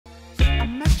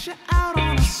met you out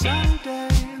on a Sunday,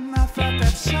 and I thought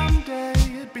that someday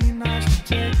it'd be nice to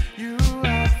take you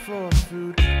out for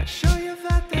food and show you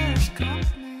that there's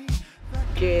company.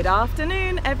 Good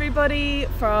afternoon, everybody,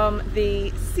 from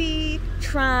the Sea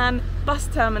Tran bus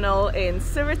terminal in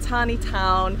Surrey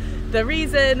town. The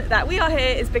reason that we are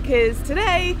here is because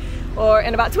today, or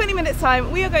in about 20 minutes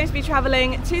time, we are going to be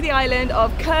traveling to the island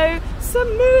of KOH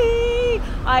SAMUI.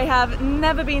 I have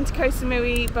never been to KOH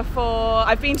SAMUI before.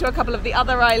 I've been to a couple of the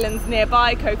other islands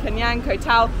nearby, Koh Phangan, Koh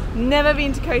Tao, never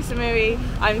been to KOH SAMUI.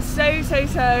 I'm so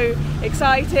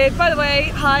excited. By the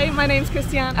way, hi, my name's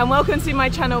Christianne and welcome to my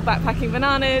channel Backpacking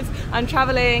Bananas. I'm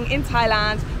traveling in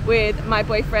Thailand with my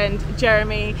boyfriend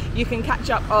Jeremy. You can catch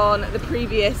up on the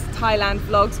previous Thailand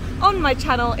vlogs on my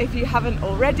channel if you haven't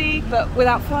already, but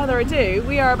without further ado,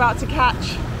 we are about to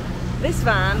catch this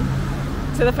van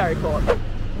to the ferry port.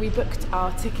 We booked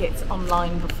our tickets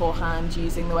online beforehand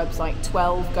using the website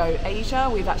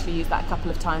 12GoAsia. We've actually used that a couple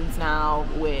of times now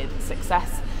with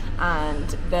success, and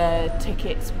the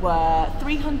tickets were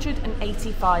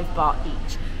 385 baht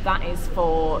each. That is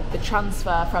for the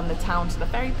transfer from the town to the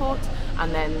ferry port,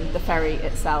 and then the ferry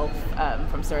itself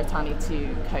from Surrey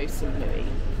to KOH SAMUI.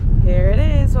 Here it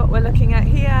is. What we're looking at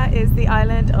here is the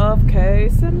island of KOH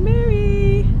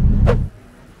SAMUI.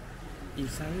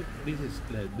 Inside, this is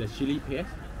the chili paste.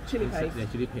 Chili paste. The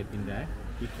chili paste in there.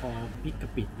 We call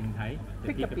pikapit in Thai.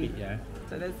 Pikapit. Yeah.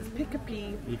 So there's this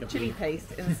pikapit chili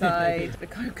paste inside the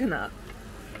coconut.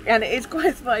 And it is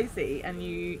quite spicy, and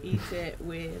you eat it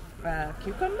with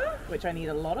cucumber, which I need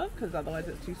a lot of because otherwise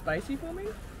it's too spicy for me.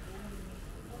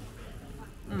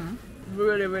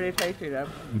 Really tasty though.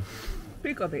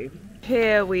 Pikapit.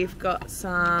 Here we've got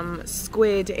some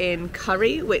squid in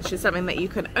curry, which is something that you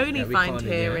can only find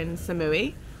here in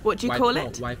Samui. What do you call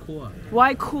it?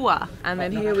 Waikua. And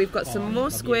then here we've got some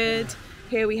more squid.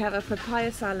 Here we have a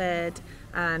papaya salad,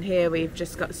 and here we've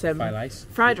just got some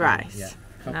fried rice.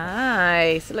 Yeah.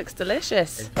 Nice, it looks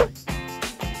delicious.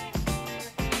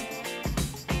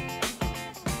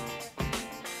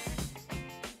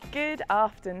 Good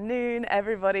afternoon,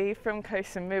 everybody from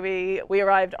KOH SAMUI. We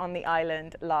arrived on the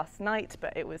island last night,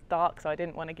 but it was dark, so I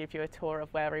didn't want to give you a tour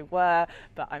of where we were,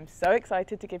 but I'm so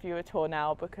excited to give you a tour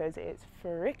now because it's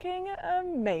freaking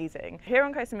amazing. Here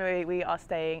on KOH SAMUI, we are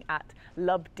staying at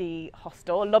Lub D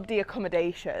Hostel, Lub D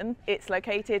accommodation. It's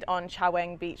located on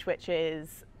Chaweng Beach, which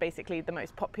is basically the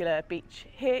most popular beach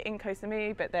here in KOH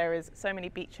SAMUI, but there is so many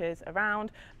beaches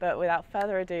around. But without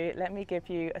further ado, let me give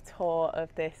you a tour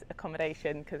of this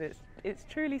accommodation because it's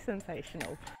truly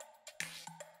sensational.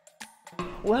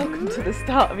 Welcome to the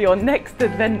start of your next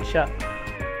adventure.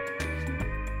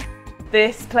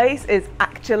 This place is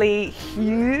actually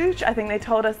huge. I think they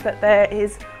told us that there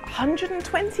is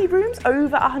 120 rooms,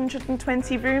 over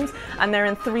 120 rooms, and they're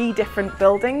in 3 different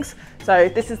buildings. So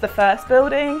this is the first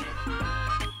building.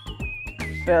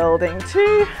 Building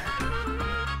 2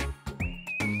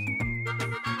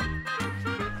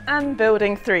 and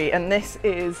building 3, and this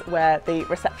is where the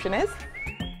reception is.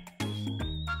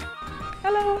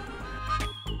 Hello.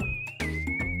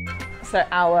 So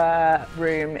our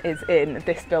room is in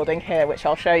this building here, which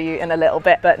I'll show you in a little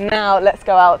bit, but now let's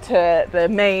go out to the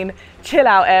main chill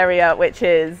out area, which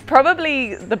is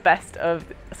probably the best of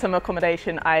some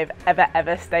accommodation I've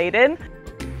ever stayed in.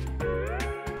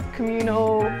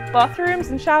 Communal bathrooms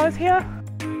and showers here.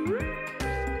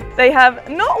 They have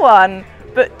not 1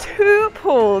 but 2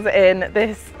 pools in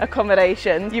this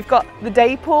accommodation. You've got the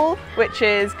day pool, which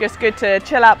is just good to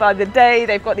chill out by the day.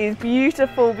 They've got these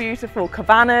beautiful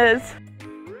cabanas.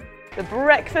 The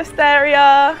breakfast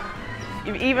area.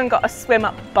 You've even got a swim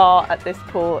up bar at this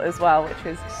pool as well, which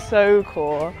is so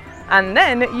cool. And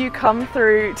then you come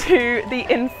through to the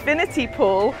infinity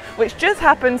pool, which just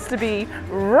happens to be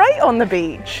right on the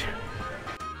beach.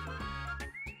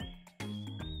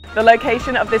 The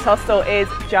location of this hostel is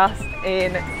just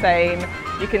insane.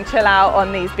 You can chill out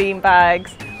on these bean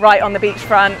bags right on the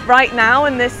beachfront. Right now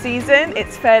in this season,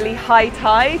 it's fairly high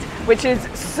tide, which is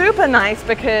super nice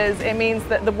because it means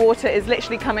that the water is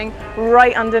literally coming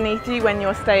right underneath you when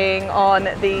you're staying on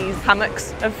these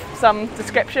hammocks of some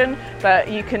description.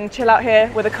 But you can chill out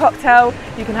here with a cocktail,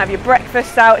 you can have your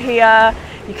breakfast out here,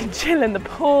 you can chill in the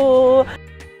pool.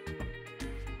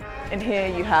 In here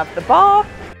you have the bar.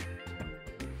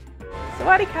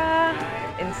 Sawadika!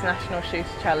 International Shooter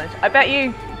Challenge. I bet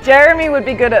you Jeremy would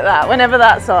be good at that whenever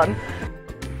that's on.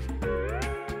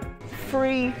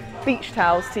 Free beach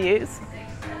towels to use.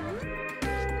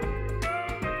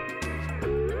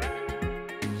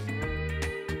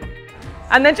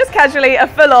 And then just casually a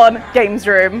full-on games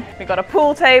room. We've got a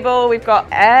pool table, we've got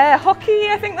air hockey,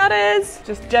 I think that is.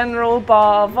 Just general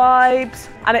bar vibes.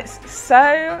 And it's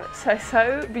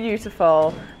so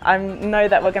beautiful. I know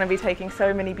that we're going to be taking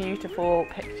so many beautiful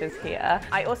pictures here.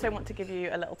 I also want to give you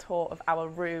a little tour of our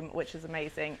room, which is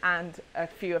amazing, and a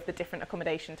few of the different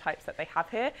accommodation types that they have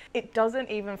here. It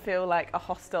doesn't even feel like a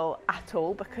hostel at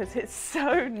all because it's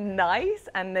so nice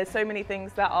and there's so many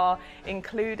things that are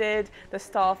included. The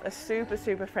staff are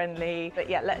super friendly. But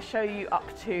yeah, let's show you up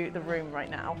to the room right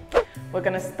now. We're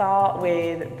going to start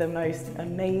with the most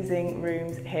amazing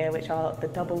rooms here, which are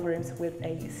the double rooms with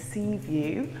a sea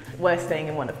view. We're staying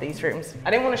in one of these rooms.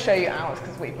 I didn't want to show you ours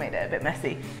because we've made it a bit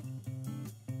messy.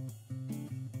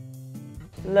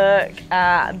 Look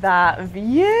at that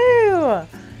view!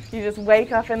 You just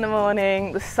wake up in the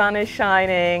morning, the sun is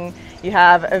shining, you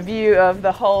have a view of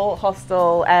the whole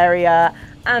hostel area,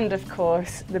 and of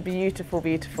course the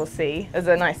beautiful sea. There's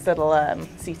a nice little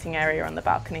seating area on the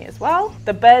balcony as well.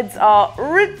 The beds are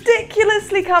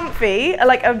ridiculously comfy,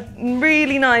 like a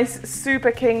really nice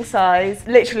super king size,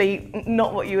 literally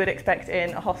not what you would expect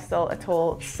in a hostel at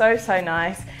all. So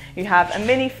nice. You have a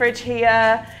mini fridge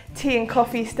here, tea and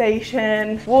coffee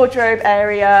station, wardrobe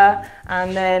area,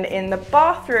 and then in the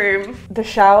bathroom, the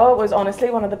shower was honestly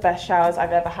one of the best showers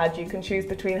I've ever had. You can choose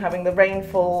between having the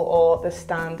rainfall or the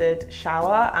standard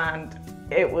shower, and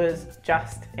it was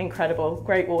just incredible.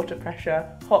 Great water pressure,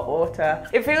 hot water.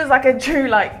 It feels like a true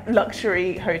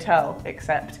luxury hotel,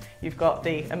 except you've got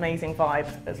the amazing vibe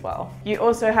as well. You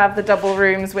also have the double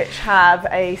rooms which have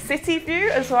a city view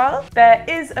as well. There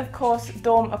is of course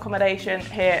dorm accommodation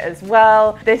here as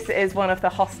well. This is one of the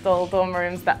hostel dorm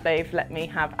rooms that they've let me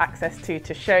have access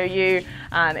to show you,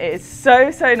 and it is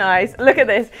so nice. Look at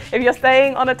this. If you're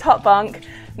staying on a top bunk,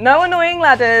 no annoying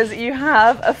ladders, you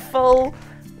have a full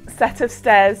set of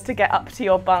stairs to get up to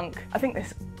your bunk. I think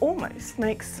this almost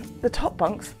makes the top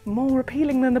bunks more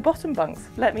appealing than the bottom bunks.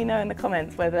 Let me know in the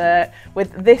comments whether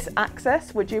with this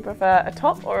access would you prefer a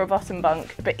top or a bottom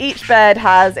bunk. But each bed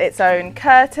has its own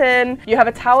curtain. You have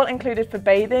a towel included for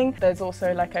bathing. There's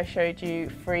also, like I showed you,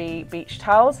 free beach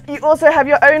towels. You also have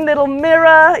your own little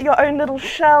mirror, your own little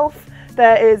shelf.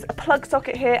 There is a plug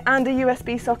socket here and a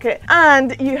USB socket,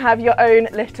 and you have your own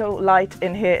little light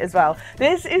in here as well.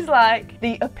 This is like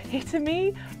the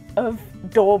epitome of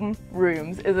dorm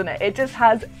rooms, isn't it? It just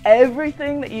has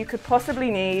everything that you could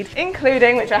possibly need,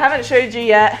 including, which I haven't showed you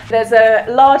yet, there's a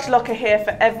large locker here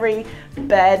for every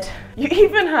bed. You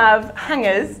even have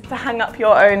hangers to hang up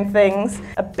your own things,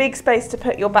 a big space to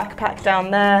put your backpack down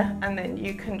there, and then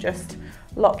you can just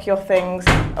lock your things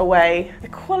away. The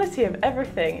quality of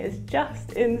everything is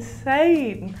just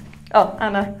insane. Oh,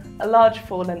 and a large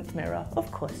full-length mirror,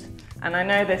 of course. And I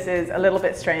know this is a little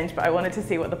bit strange, but I wanted to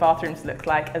see what the bathrooms look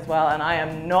like as well, and I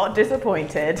am not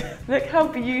disappointed. Look how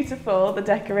beautiful the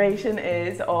decoration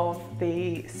is of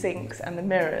the sinks and the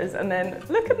mirrors, and then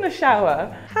look at the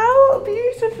shower. How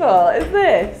beautiful is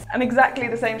this? And exactly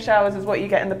the same showers as what you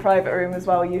get in the private room as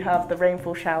well. You have the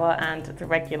rainfall shower and the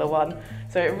regular one.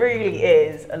 So it really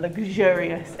is a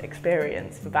luxurious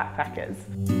experience for backpackers.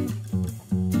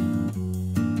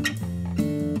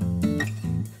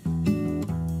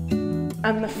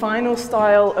 And the final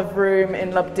style of room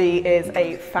in Lub D is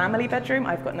a family bedroom.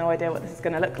 I've got no idea what this is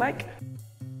going to look like.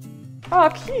 Oh,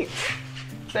 cute!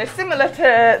 So similar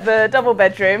to the double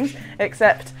bedrooms,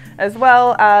 except as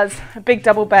well as a big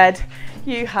double bed,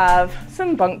 you have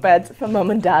some bunk beds for mum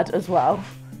and dad as well.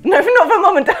 No, not for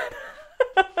mum and dad.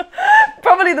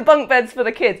 Probably the bunk beds for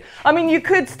the kids. I mean, you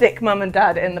could stick mum and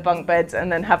dad in the bunk beds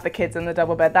and then have the kids in the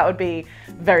double bed. That would be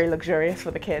very luxurious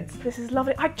for the kids. This is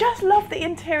lovely. I just love the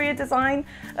interior design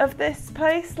of this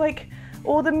place. Like,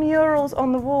 all the murals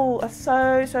on the wall are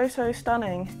so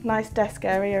stunning. Nice desk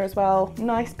area as well.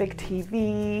 Nice big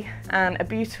TV and a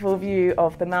beautiful view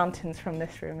of the mountains from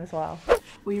this room as well.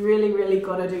 We really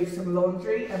got to do some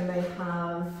laundry, and they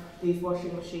have these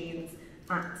washing machines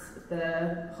at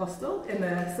the hostel in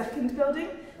the second building.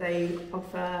 They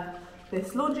offer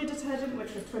this laundry detergent,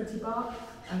 which was 20 baht,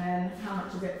 and then how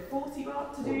much is it? 40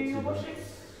 baht to do your washing?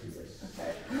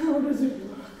 Okay. How does it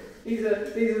work? These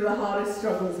are the hardest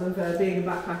struggles of being a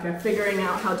backpacker, figuring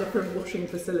out how different washing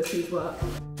facilities work.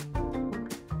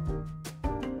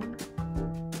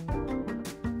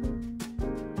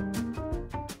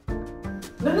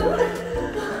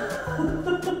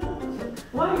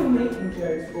 Why are you making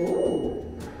jokes? Ooh.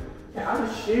 Okay, I'm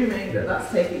assuming that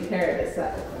that's taking care of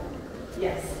itself.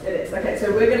 Yes, it is. Okay,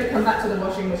 so we're going to come back to the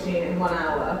washing machine in 1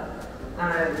 hour,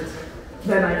 and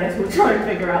then I guess we'll try and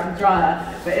figure out the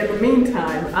dryer. But in the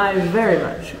meantime, I very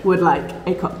much would like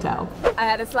a cocktail. I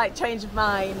had a slight change of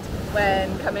mind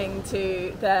when coming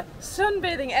to the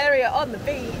sunbathing area on the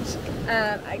beach,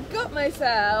 and I got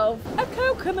myself a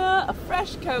coconut, a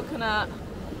fresh coconut.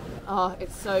 Oh,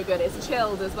 it's so good. It's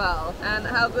chilled as well. And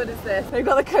how good is this? They've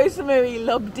got the KOH SAMUI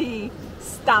Lub D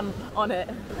stamp on it.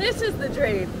 This is the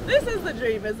dream. This is the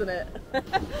dream, isn't it?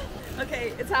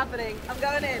 Okay, it's happening. I'm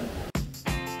going in.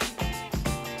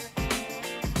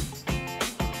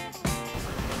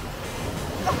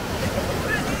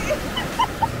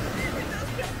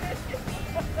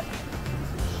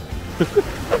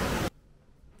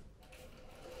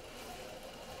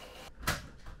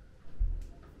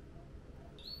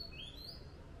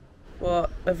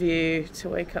 What a view to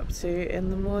wake up to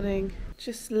in the morning.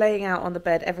 Just laying out on the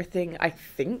bed everything I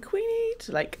think we need,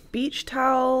 like beach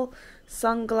towel,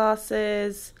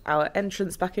 sunglasses, our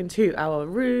entrance back into our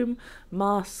room,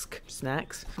 mask,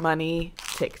 snacks, money,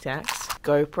 Tic Tacs,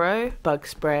 GoPro, bug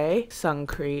spray, sun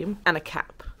cream, and a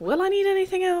cap. Will I need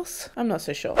anything else? I'm not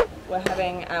so sure. We're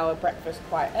having our breakfast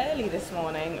quite early this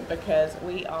morning because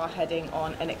we are heading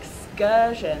on an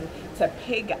excursion to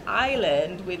Pig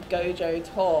Island with Gojo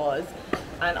Tours.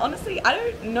 And honestly, I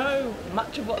don't know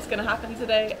much of what's going to happen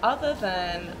today other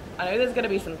than I know there's going to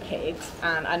be some pigs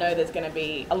and I know there's going to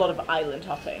be a lot of island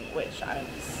hopping, which I'm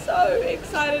so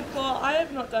excited for. I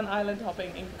have not done island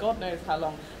hopping in God knows how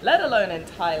long, let alone in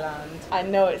Thailand. I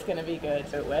know it's going to be good.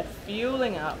 So we're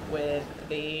fueling up with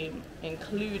the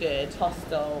included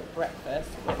hostel breakfast,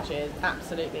 which is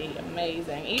absolutely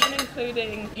amazing. Even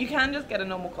including, you can just get a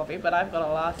normal coffee, but I've got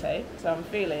a latte, so I'm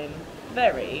feeling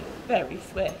very, very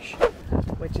swish.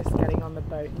 We're just getting on the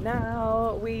boat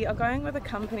now. We are going with a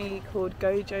company called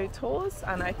Gojo Tours,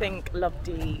 and I think Lub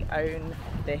D own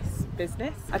this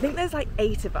business. I think there's like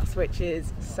 8 of us, which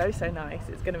is so nice.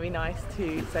 It's going to be nice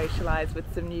to socialise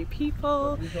with some new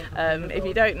people. If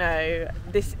you don't know,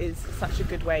 this is such a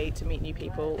good way to meet new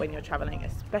people when you're travelling,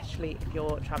 especially if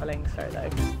you're travelling solo.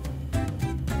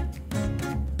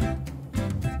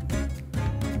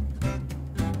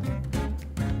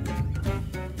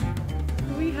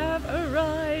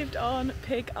 Arrived on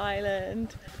Pig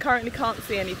Island. Currently can't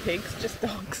see any pigs, just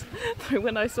dogs. So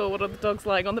when I saw one of the dogs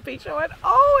lying on the beach, I went,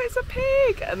 oh, it's a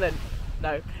pig! And then,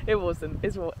 no, it wasn't.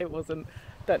 It wasn't.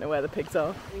 Don't know where the pigs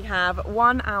are. We have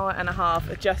 1 hour and a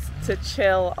half just to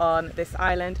chill on this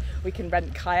island. We can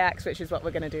rent kayaks, which is what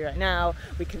we're going to do right now.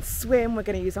 We can swim. We're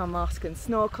going to use our mask and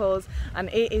snorkels. And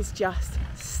it is just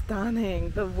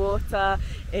stunning. The water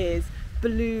is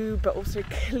blue but also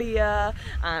clear,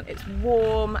 and it's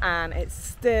warm and it's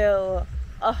still,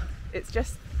 oh, it's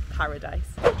just paradise.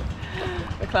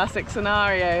 The classic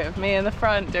scenario of me in the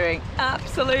front doing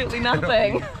absolutely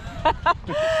nothing.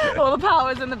 All the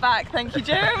power's in the back. Thank you,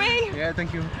 Jeremy. Yeah,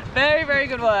 thank you. Very, very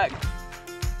good work.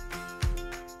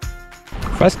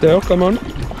 Faster, come on.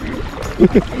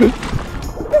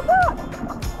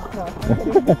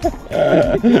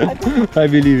 I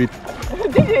believe it.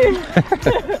 Did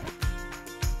you?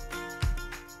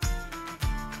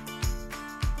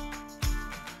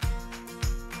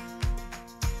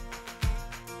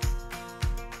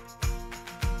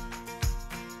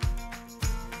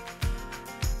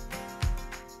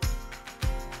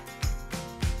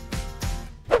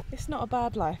 It's not a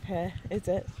bad life here, is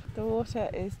it? The water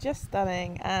is just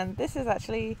stunning, and this is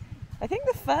actually, I think,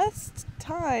 the first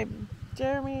time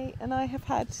Jeremy and I have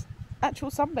had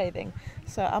actual sunbathing.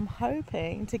 So I'm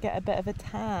hoping to get a bit of a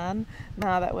tan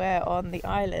now that we're on the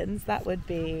islands. That would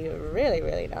be really,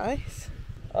 really nice.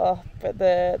 Oh, but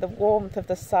the warmth of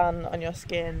the sun on your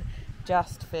skin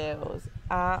just feels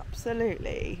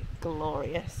absolutely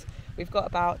glorious. We've got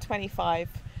about 25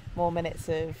 more minutes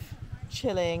of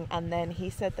chilling, and then he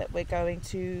said that we're going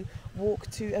to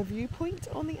walk to a viewpoint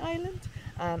on the island,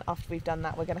 and after we've done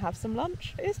that we're going to have some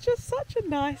lunch. It's just such a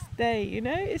nice day, you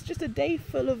know, it's just a day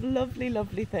full of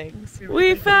lovely things.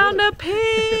 We found a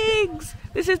pig!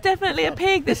 This is definitely a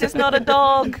pig, this is not a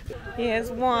dog.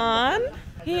 Here's one,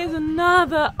 here's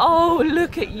another. Oh,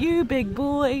 look at you, big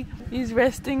boy, he's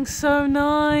resting so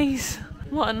nice.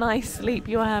 What a nice sleep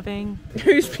you're having.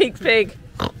 Who speaks pig?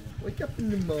 Wake up in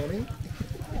the morning.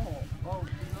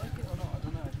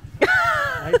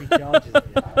 I hope he charges it.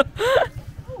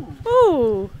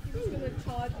 Ooh.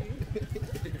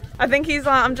 I think he's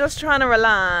like, I'm just trying to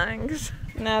relax.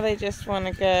 Now they just want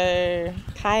to go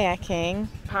kayaking.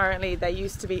 Apparently there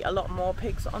used to be a lot more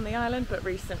pigs on the island, but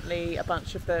recently a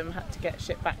bunch of them had to get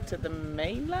shipped back to the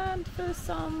mainland for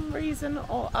some reason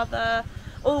or other.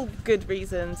 All good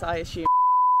reasons, I assume.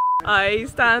 I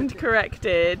stand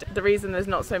corrected. The reason there's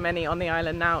not so many on the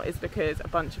island now is because a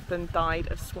bunch of them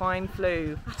died of swine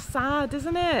flu. That's sad,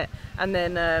 isn't it? And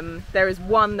then there is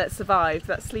one that survived,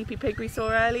 that sleepy pig we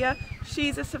saw earlier.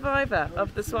 she's a survivor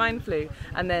of the swine flu.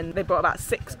 And then they brought about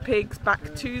 6 pigs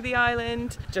back to the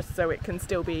island just so it can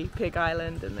still be Pig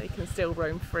Island and they can still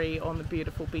roam free on the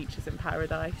beautiful beaches in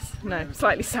paradise. No,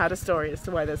 slightly sadder story as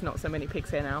to why there's not so many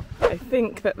pigs here now. I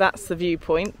think that that's the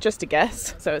viewpoint, just a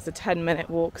guess. So it's a 10-minute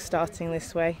walk starting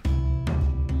this way.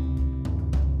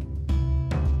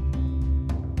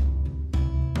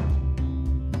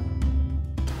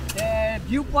 The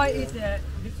viewpoint is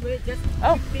this way, just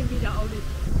 15 meters only.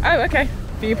 Oh, okay.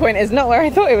 Viewpoint is not where I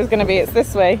thought it was going to be, it's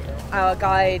this way. Our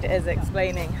guide is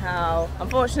explaining how,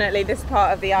 unfortunately, this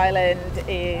part of the island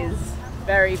is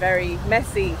very, very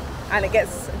messy. And it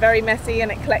gets very messy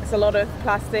and it collects a lot of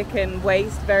plastic and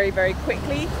waste very, very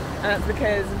quickly. And that's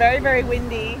because very, very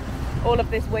windy. All of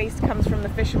this waste comes from the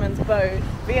fisherman's boat.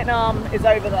 Vietnam is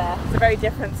over there. It's a very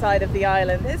different side of the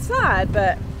island. It's sad,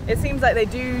 but it seems like they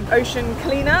do ocean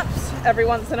cleanups every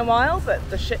once in a while, but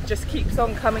the shit just keeps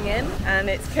on coming in and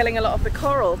it's killing a lot of the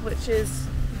coral, which is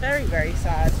very, very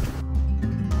sad.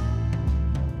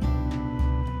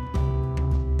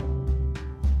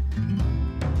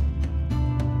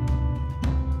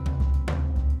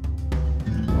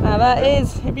 Now that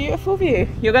is a beautiful view.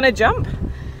 You're gonna jump?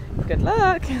 Good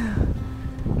luck.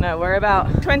 No, we're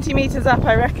about 20 meters up,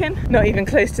 I reckon. Not even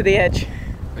close to the edge.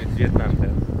 It's Vietnam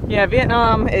then. Yeah,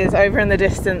 Vietnam is over in the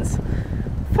distance.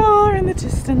 Far in the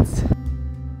distance.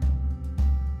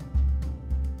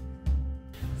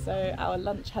 So our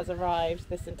lunch has arrived.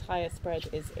 This entire spread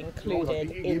is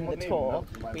included in the tour.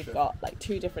 We've got like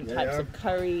 2 different types of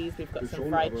curries. We've got some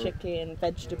fried chicken,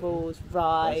 vegetables,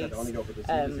 rice.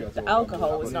 The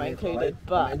alcohol was not included,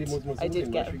 but I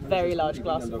did get a very large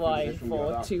glass of wine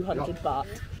for 200 baht.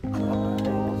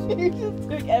 You just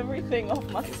took everything off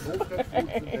my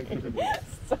phone.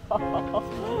 Stop.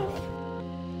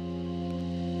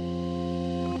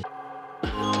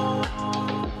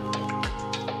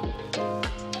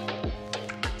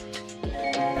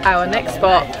 Our next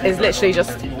spot is literally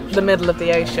just the middle of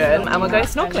the ocean and we're going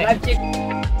snorkeling.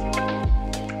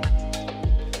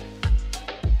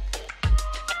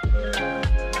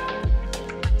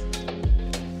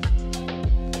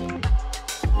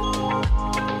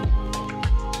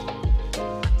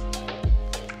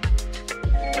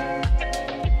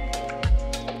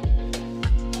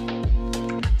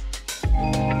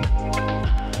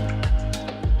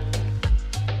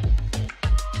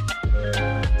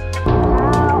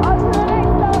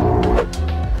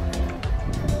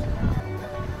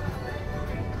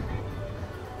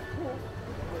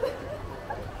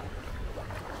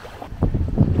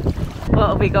 What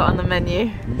have we got on the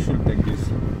menu? You should take this.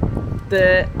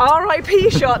 The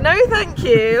RIP shot. No thank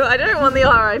you, I don't want the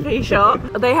RIP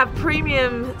shot. They have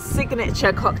premium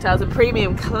signature cocktails and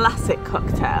premium classic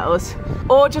cocktails.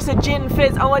 Or just a gin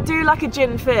fizz. Oh, I do like a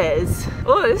gin fizz.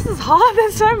 Oh, this is hard,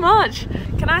 there's so much.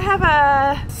 Can I have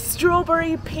a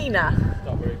strawberry peanut?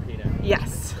 Strawberry peanut.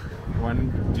 Yes.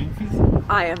 1 gin fizz?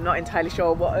 I am not entirely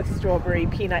sure what a strawberry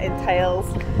peanut entails,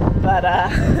 but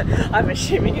I'm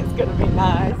assuming it's gonna be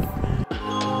nice.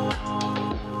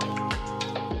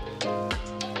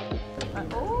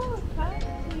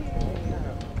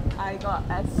 I got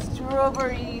a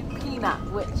strawberry peanut,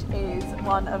 which is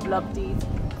one of Lub D's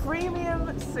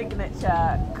premium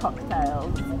signature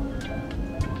cocktails.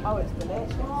 Oh, it's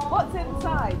delicious. What's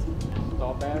inside?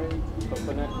 Strawberry,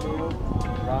 coconut milk,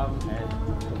 rum, and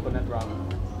coconut rum.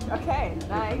 Okay,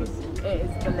 nice. It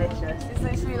is delicious. It's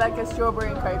literally like a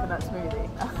strawberry and coconut smoothie.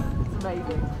 It's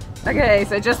amazing. Okay,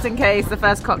 so just in case the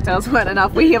first cocktails weren't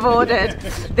enough, we have ordered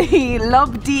the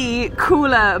Lub D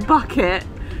cooler bucket,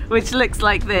 which looks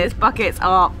like this. Buckets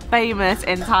are famous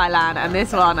in Thailand and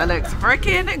this one looks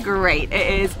freaking great.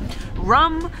 It is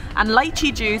rum and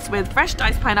lychee juice with fresh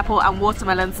diced pineapple and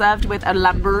watermelon served with a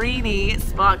Lamborghini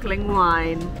sparkling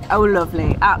wine. Oh,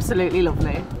 lovely. Absolutely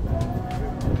lovely.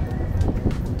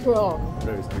 Strong.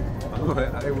 Very sweet.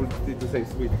 I would need to say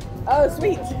sweet. Oh,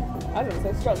 sweet. I was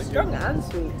going to say strong. Strong and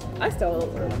sweet. I still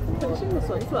finishing this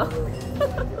one as well.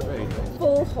 Very nice.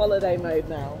 Full holiday mode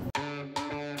now.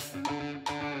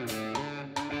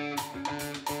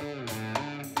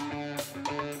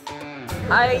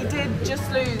 I did just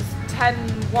lose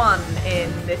 10-1 in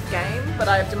this game, but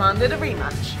I have demanded a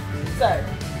rematch. So,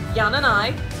 Jan and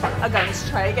I are going to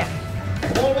try again.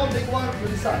 Small one, big one, to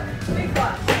the side. Big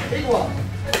one. Big one.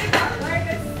 The big one, where it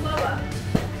gets slower.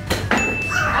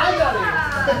 I got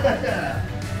it.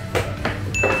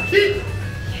 Keep.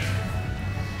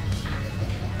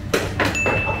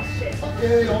 Oh shit.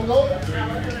 Okay, don't go.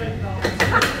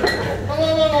 No,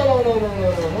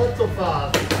 not so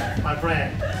fast, my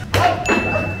friend.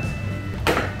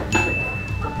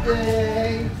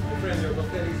 Okay. Oh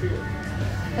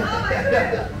my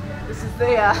goodness. This is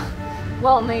the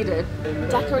well needed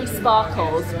daiquiri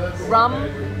sparkles, rum,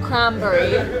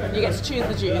 cranberry. You get to choose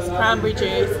the juice, cranberry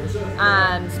juice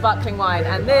and sparkling wine.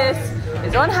 And this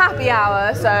is on happy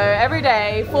hour, so every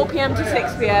day 4 p.m. to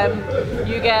 6 p.m.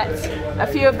 you get a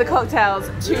few of the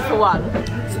cocktails 2 for 1.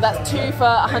 So that's 2 for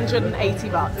 180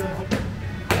 bucks. If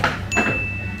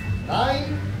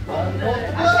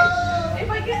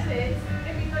I get this,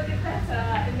 it means I did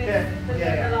better in this than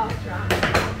the last round.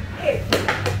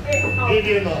 If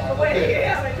you know.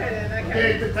 Okay.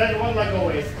 Okay, 10-1 like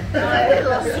always. I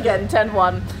lost again,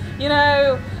 10-1. You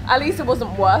know, at least it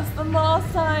wasn't worse than the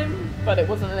last time, but it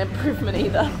wasn't an improvement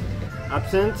either.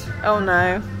 Absinthe, Oh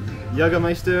no.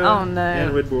 Jägermeister, Oh no.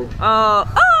 and Red Bull. Oh,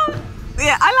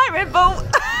 yeah, I like Red Bull.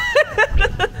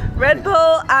 Red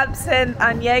Bull, absinthe,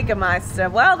 and Jägermeister.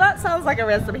 Well, that sounds like a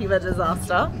recipe for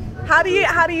disaster. How do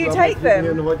you take them?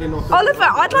 Oliver,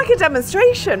 I'd like a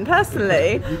demonstration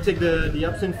personally. You take the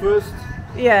absinthe first,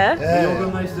 Yeah. the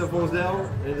Jägermeister falls down,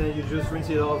 and then you just rinse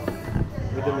it off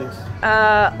with the mix.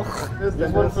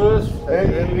 This one first.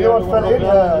 You want to fill in?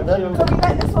 Can we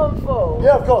let this one fall?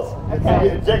 Yeah, of course.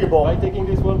 Okay. Jackie ball. By taking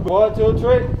this one, 1, 2,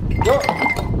 3, go!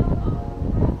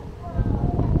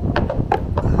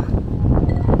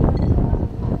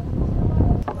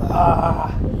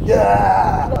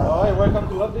 Yeah! Alright, welcome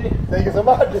to Lub D. Thank you so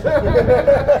much.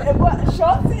 What,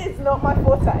 shots is not my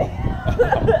forte.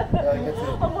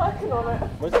 I'm working on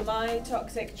it. My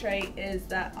toxic trait is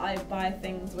that I buy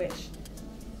things which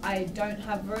I don't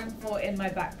have room for in my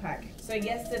backpack. So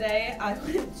yesterday I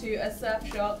went to a surf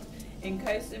shop in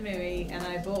Koh Samui and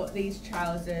I bought these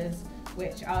trousers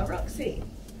which are Roxy.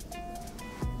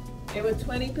 It was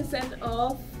 20%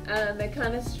 off and they're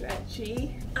kind of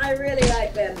stretchy. I really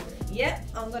like them. Yep,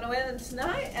 I'm gonna wear them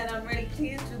tonight and I'm really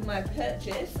pleased with my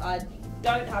purchase. I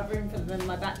don't have room for them in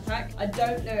my backpack. I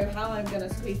don't know how I'm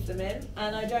gonna squeeze them in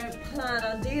and I don't plan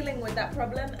on dealing with that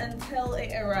problem until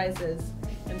it arises,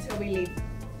 until we leave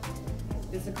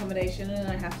this accommodation and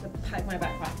I have to pack my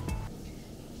backpack.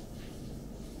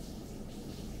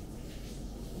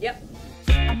 Yep.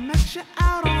 I met you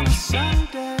out on a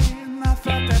Sunday, and I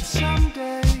thought that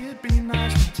someday it'd be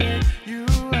nice to take you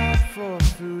out for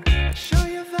food. Show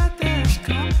you that there's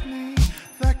company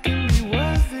that can be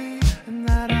worthy, and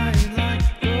that I ain't like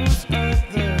those other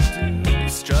dudes. They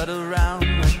strut around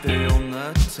like they own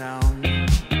the town,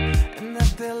 and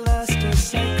that their lust is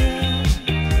sacred.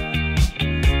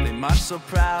 They march so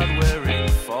proud wearing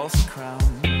false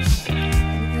crowns,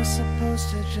 and you're supposed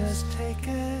to just take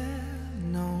it.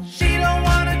 No, she don't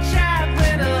want